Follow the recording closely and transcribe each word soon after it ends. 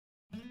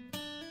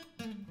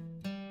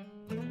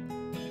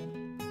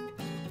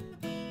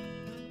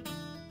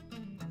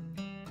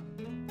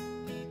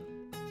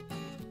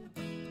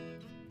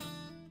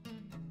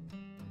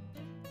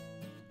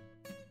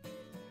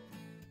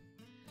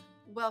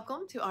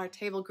Welcome to our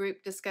table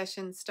group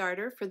discussion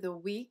starter for the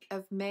week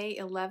of May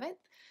 11th,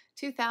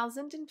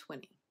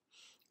 2020.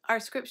 Our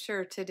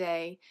scripture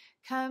today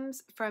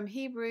comes from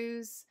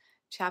Hebrews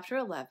chapter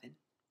 11.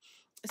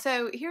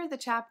 So, hear the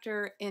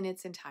chapter in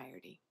its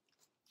entirety.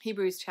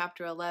 Hebrews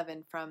chapter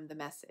 11 from the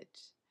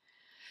Message.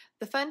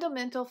 The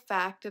fundamental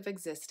fact of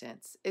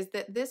existence is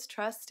that this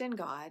trust in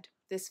God,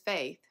 this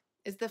faith,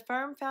 is the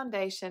firm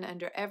foundation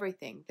under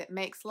everything that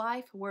makes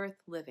life worth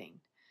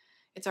living.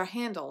 It's our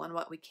handle on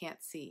what we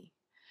can't see.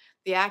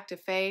 The act of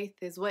faith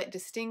is what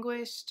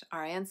distinguished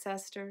our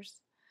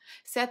ancestors,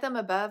 set them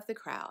above the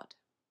crowd.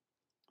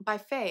 By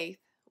faith,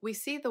 we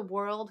see the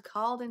world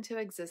called into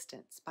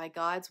existence by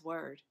God's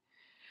word,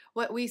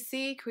 what we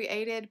see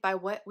created by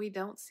what we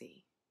don't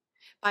see.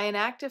 By an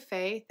act of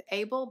faith,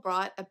 Abel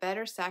brought a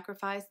better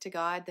sacrifice to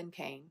God than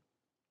Cain.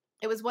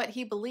 It was what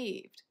he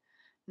believed,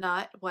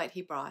 not what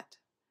he brought,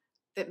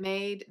 that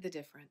made the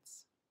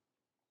difference.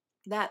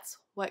 That's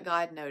what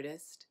God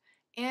noticed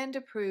and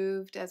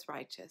approved as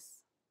righteous.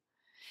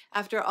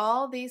 After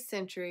all these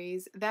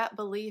centuries, that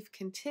belief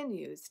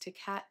continues to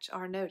catch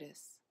our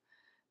notice.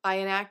 By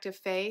an act of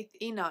faith,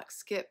 Enoch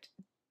skipped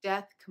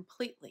death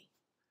completely.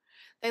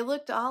 They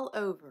looked all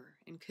over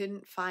and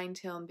couldn't find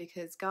him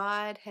because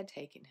God had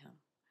taken him.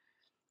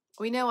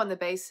 We know on the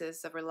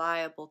basis of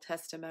reliable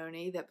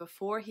testimony that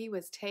before he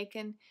was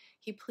taken,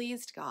 he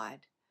pleased God.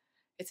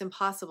 It's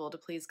impossible to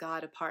please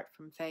God apart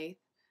from faith.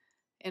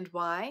 And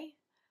why?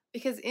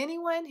 Because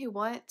anyone who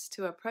wants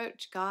to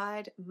approach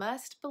God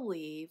must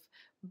believe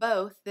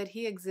both that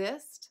he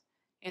exists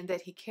and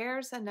that he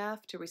cares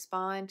enough to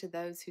respond to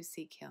those who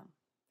seek him.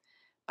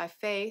 By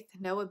faith,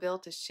 Noah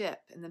built a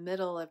ship in the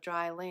middle of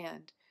dry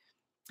land.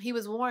 He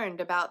was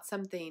warned about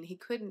something he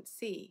couldn't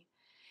see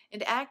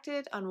and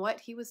acted on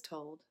what he was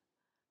told.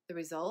 The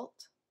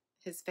result?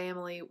 His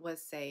family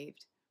was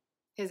saved.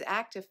 His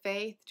act of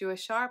faith drew a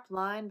sharp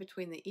line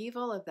between the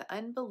evil of the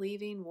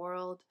unbelieving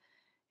world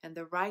and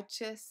the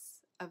righteous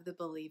of the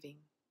believing.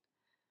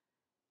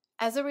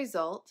 As a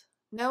result,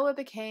 Noah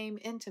became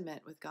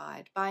intimate with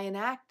God. By an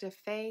act of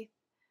faith,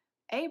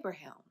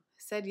 Abraham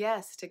said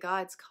yes to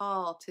God's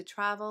call to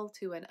travel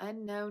to an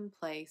unknown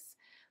place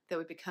that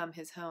would become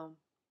his home.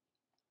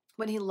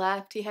 When he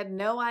left, he had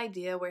no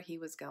idea where he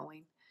was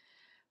going.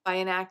 By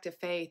an act of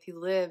faith, he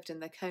lived in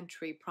the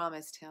country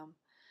promised him,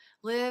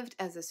 lived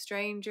as a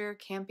stranger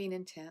camping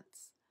in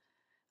tents.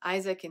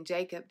 Isaac and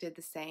Jacob did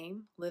the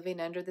same,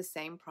 living under the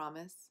same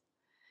promise.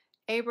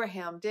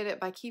 Abraham did it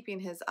by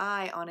keeping his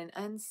eye on an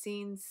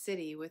unseen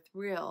city with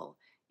real,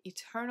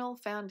 eternal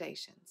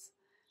foundations,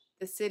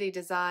 the city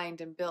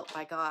designed and built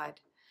by God.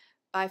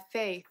 By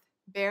faith,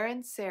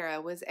 barren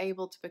Sarah was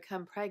able to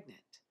become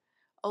pregnant,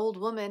 old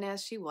woman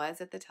as she was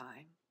at the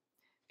time,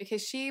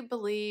 because she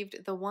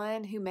believed the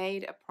one who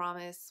made a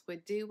promise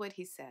would do what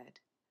he said.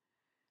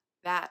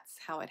 That's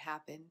how it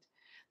happened,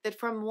 that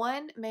from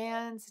one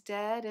man's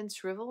dead and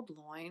shriveled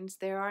loins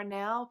there are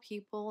now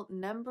people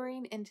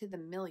numbering into the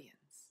millions.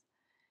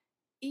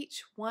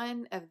 Each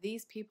one of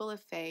these people of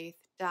faith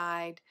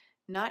died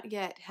not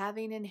yet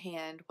having in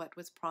hand what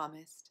was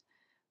promised,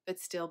 but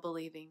still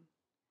believing.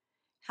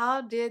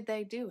 How did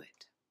they do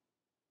it?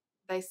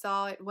 They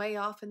saw it way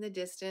off in the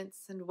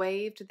distance and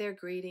waved their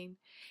greeting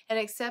and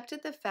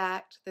accepted the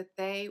fact that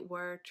they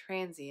were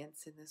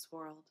transients in this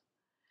world.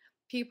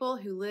 People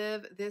who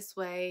live this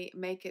way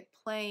make it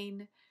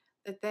plain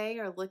that they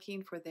are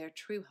looking for their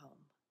true home.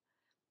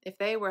 If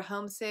they were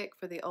homesick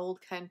for the old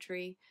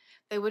country,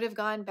 they would have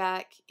gone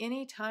back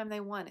any time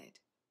they wanted.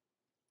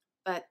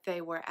 But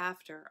they were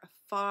after a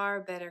far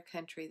better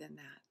country than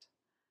that,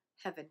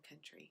 heaven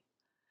country.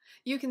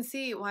 You can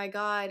see why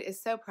God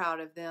is so proud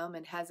of them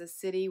and has a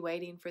city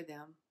waiting for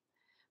them.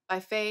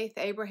 By faith,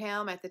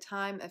 Abraham, at the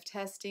time of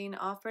testing,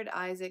 offered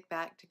Isaac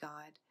back to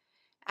God.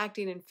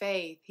 Acting in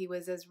faith, he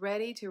was as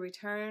ready to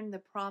return the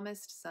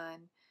promised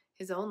son,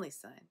 his only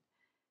son,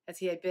 as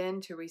he had been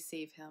to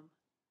receive him.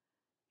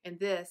 And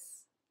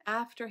this,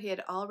 after he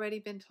had already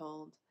been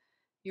told,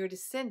 "Your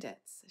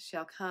descendants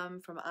shall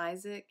come from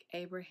Isaac,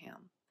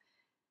 Abraham."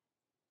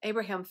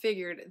 Abraham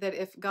figured that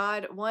if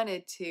God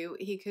wanted to,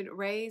 he could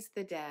raise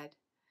the dead.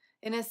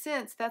 In a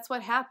sense, that's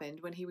what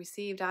happened when he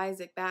received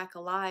Isaac back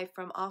alive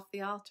from off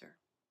the altar.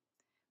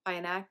 By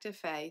an act of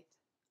faith,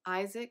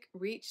 Isaac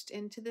reached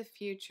into the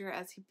future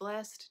as he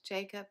blessed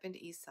Jacob and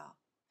Esau.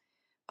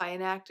 By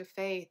an act of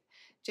faith,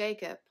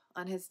 Jacob,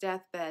 on his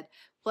deathbed,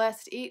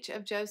 blessed each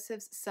of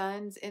Joseph's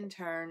sons in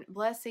turn,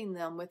 blessing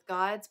them with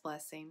God's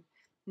blessing,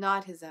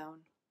 not his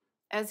own,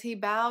 as he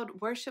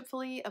bowed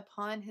worshipfully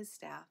upon his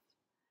staff.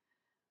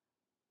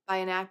 By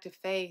an act of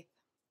faith,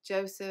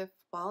 Joseph,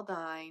 while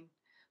dying,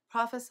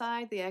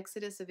 prophesied the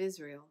exodus of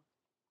Israel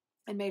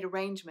and made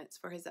arrangements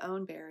for his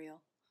own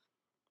burial.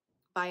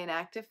 By an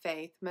act of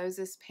faith,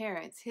 Moses'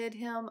 parents hid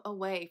him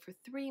away for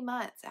 3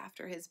 months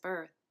after his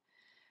birth.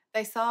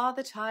 They saw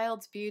the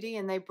child's beauty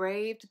and they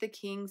braved the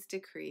king's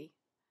decree.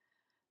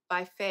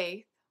 By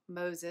faith,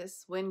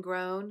 Moses, when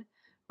grown,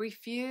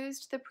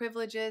 refused the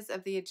privileges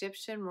of the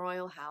Egyptian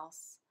royal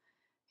house.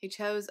 He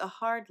chose a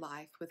hard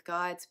life with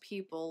God's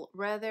people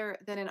rather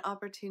than an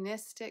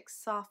opportunistic,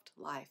 soft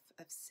life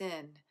of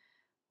sin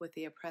with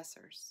the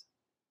oppressors.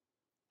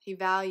 He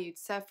valued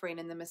suffering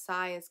in the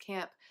Messiah's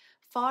camp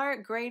far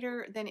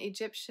greater than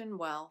Egyptian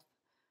wealth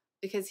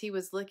because he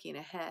was looking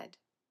ahead,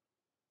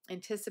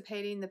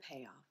 anticipating the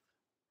payoff.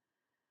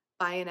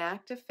 By an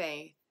act of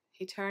faith,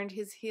 he turned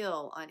his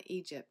heel on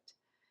Egypt.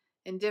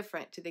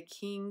 Indifferent to the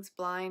king's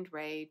blind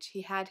rage,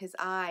 he had his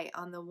eye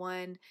on the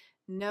one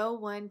no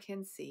one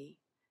can see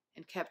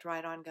and kept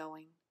right on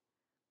going.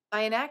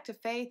 By an act of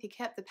faith, he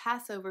kept the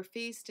Passover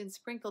feast and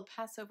sprinkled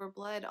Passover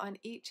blood on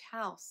each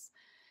house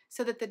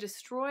so that the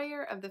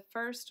destroyer of the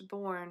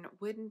firstborn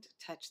wouldn't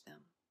touch them.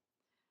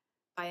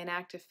 By an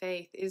act of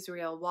faith,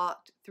 Israel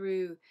walked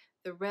through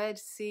the Red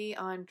Sea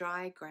on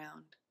dry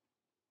ground.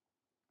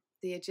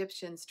 The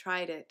Egyptians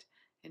tried it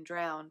and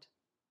drowned.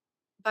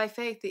 By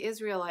faith, the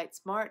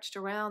Israelites marched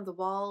around the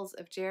walls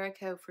of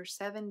Jericho for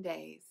 7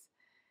 days,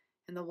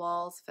 and the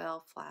walls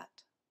fell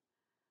flat.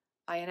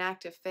 By an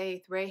act of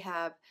faith,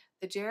 Rahab,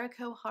 the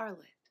Jericho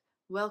harlot,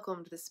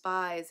 welcomed the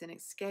spies and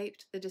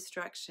escaped the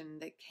destruction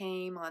that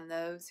came on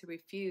those who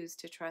refused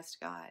to trust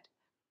God.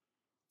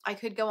 I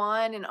could go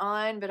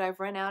on, but I've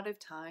run out of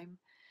time.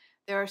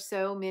 There are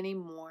so many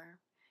more.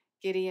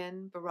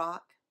 Gideon,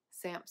 Barak,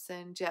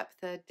 Samson,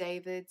 Jephthah,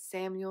 David,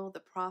 Samuel, the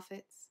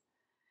prophets.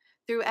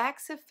 Through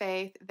acts of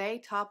faith, they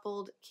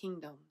toppled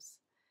kingdoms,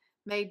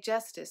 made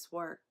justice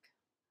work,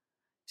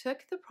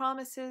 took the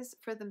promises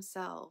for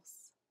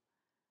themselves.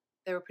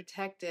 They were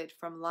protected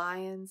from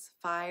lions,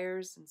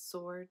 fires, and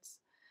swords,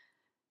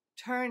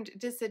 turned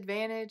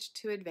disadvantage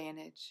to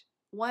advantage,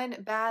 won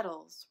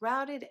battles,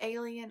 routed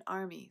alien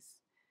armies.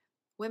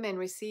 Women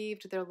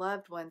received their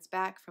loved ones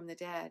back from the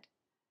dead.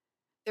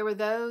 There were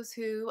those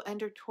who,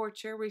 under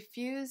torture,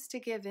 refused to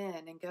give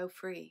in and go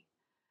free,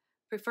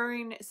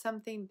 preferring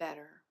something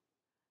better,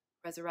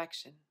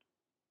 resurrection.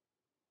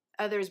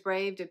 Others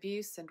braved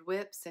abuse and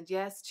whips and,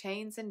 yes,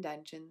 chains and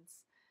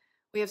dungeons.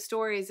 We have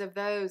stories of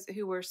those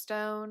who were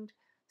stoned,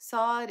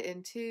 sawed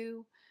in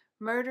two,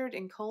 murdered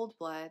in cold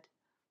blood,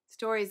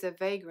 stories of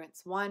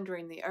vagrants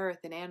wandering the earth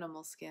in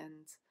animal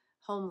skins,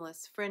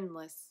 homeless,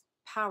 friendless,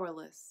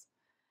 powerless.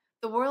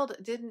 The world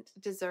didn't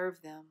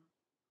deserve them,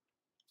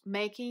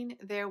 making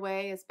their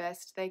way as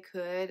best they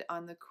could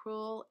on the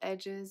cruel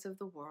edges of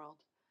the world.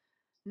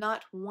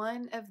 Not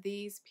one of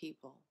these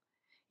people,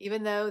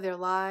 even though their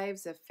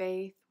lives of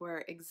faith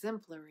were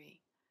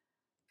exemplary,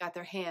 got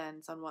their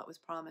hands on what was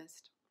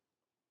promised.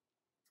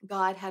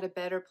 God had a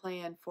better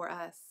plan for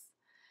us,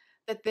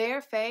 that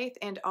their faith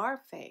and our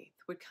faith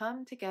would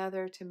come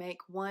together to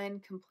make one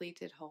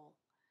completed whole.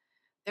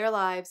 Their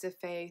lives of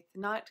faith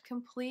not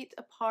complete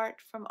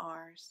apart from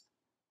ours.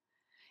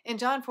 In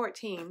John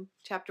 14,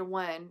 chapter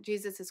 1,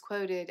 Jesus is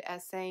quoted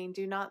as saying,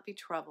 "Do not be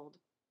troubled.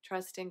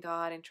 Trust in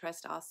God and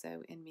trust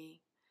also in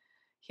me."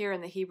 Here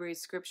in the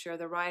Hebrews scripture,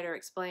 the writer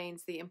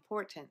explains the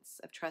importance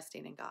of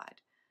trusting in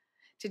God.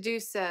 To do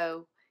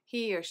so,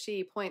 he or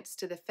she points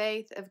to the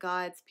faith of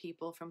God's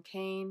people from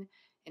Cain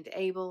and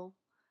Abel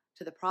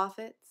to the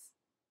prophets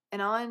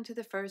and on to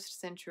the first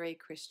century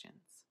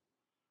Christians.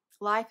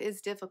 Life is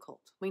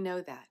difficult. We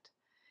know that.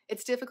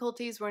 Its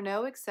difficulties were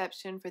no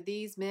exception for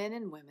these men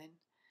and women.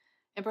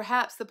 And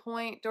perhaps the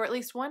point, or at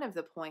least one of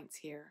the points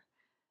here,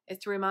 is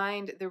to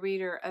remind the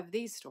reader of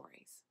these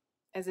stories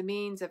as a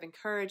means of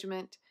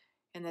encouragement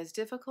in those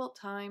difficult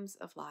times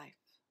of life.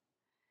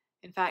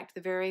 In fact, the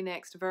very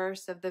next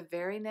verse of the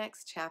very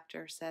next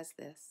chapter says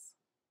this: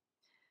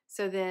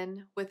 "So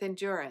then, with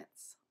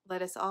endurance,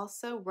 let us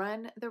also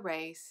run the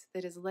race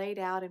that is laid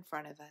out in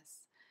front of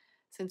us,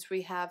 since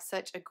we have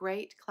such a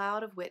great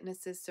cloud of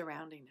witnesses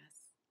surrounding us."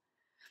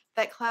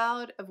 That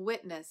cloud of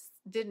witness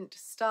didn't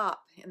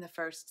stop in the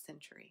first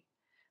century.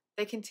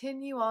 They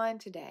continue on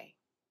today.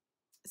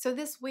 So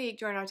this week,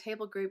 during our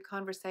table group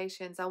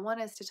conversations, I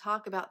want us to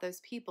talk about those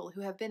people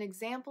who have been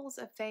examples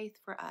of faith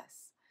for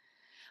us.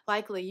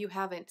 Likely you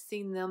haven't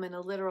seen them in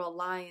a literal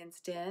lion's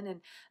den,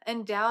 and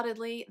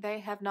undoubtedly they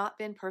have not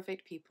been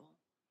perfect people.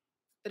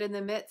 But in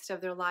the midst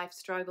of their life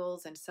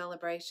struggles and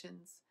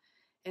celebrations,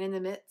 and in the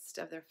midst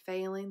of their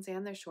failings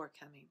and their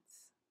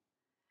shortcomings,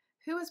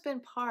 who has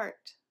been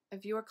part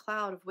of your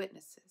cloud of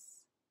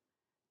witnesses?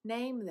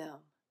 Name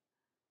them.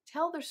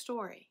 Tell their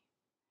story.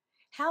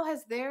 How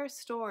has their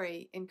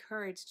story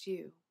encouraged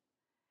you?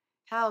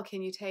 How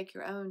can you take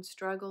your own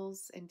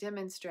struggles and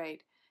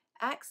demonstrate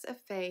acts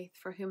of faith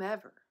for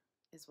whomever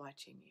is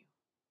watching you?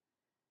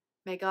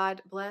 May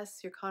God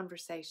bless your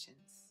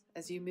conversations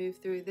as you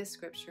move through this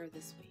scripture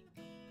this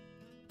week.